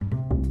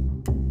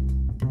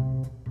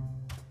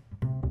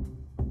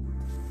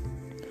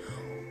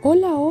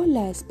Hola,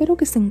 hola, espero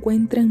que se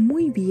encuentren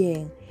muy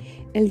bien.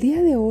 El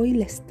día de hoy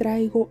les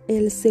traigo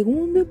el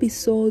segundo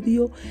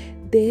episodio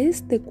de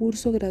este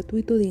curso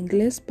gratuito de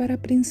inglés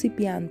para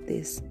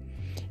principiantes,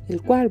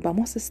 el cual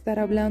vamos a estar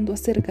hablando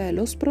acerca de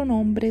los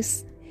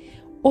pronombres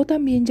o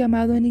también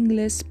llamado en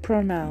inglés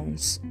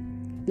pronouns.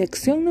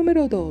 Lección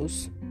número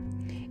 2.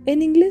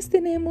 En inglés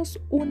tenemos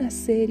una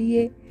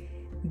serie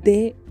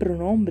de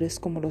pronombres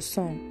como lo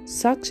son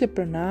subject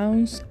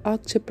pronouns,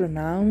 object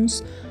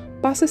pronouns,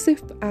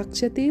 possessive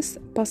adjectives,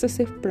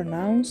 possessive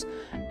pronouns,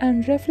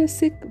 and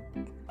reflexive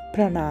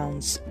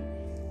pronouns.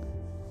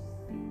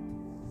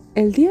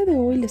 El día de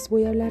hoy les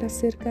voy a hablar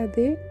acerca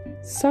de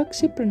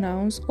subject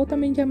pronouns o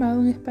también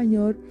llamado en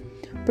español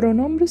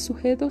pronombres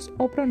sujetos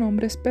o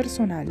pronombres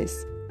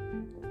personales.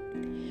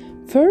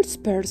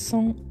 First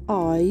person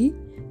I,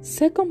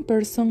 second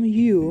person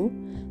you,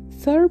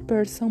 third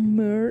person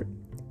me,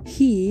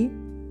 he,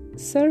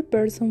 third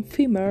person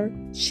female,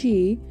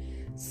 she,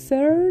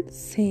 third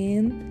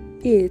thing,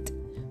 it,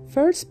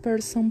 first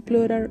person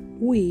plural,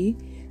 we,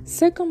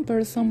 second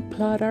person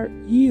plural,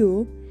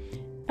 you,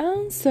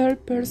 and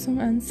third person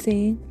and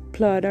thing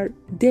plural,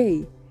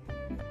 they.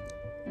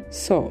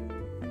 So,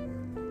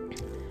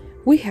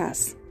 we have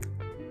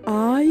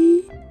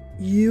I,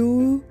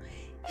 you,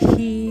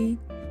 he,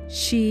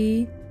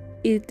 she,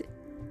 it,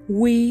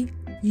 we,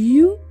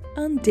 you,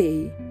 and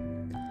they.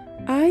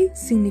 I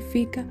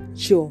significa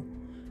yo,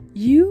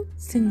 you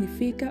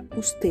significa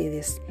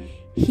ustedes,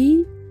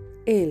 he,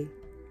 él,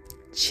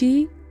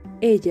 she,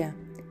 ella,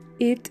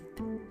 it,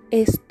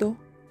 esto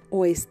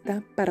o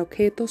esta para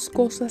objetos,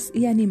 cosas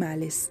y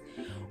animales,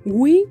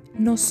 we,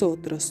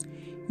 nosotros,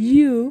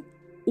 you,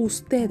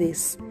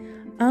 ustedes,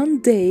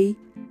 and they,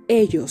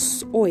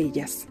 ellos o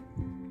ellas.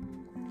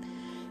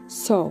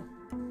 So,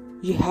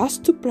 you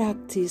have to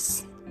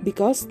practice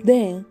because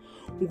then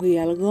we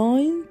are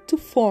going to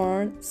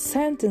form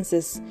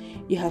sentences.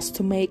 You have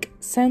to make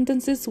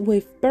sentences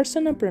with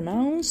personal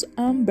pronouns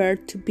and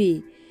verb to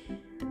be.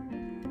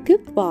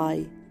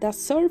 Goodbye.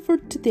 That's all for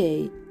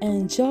today.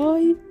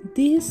 Enjoy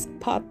this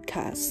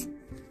podcast.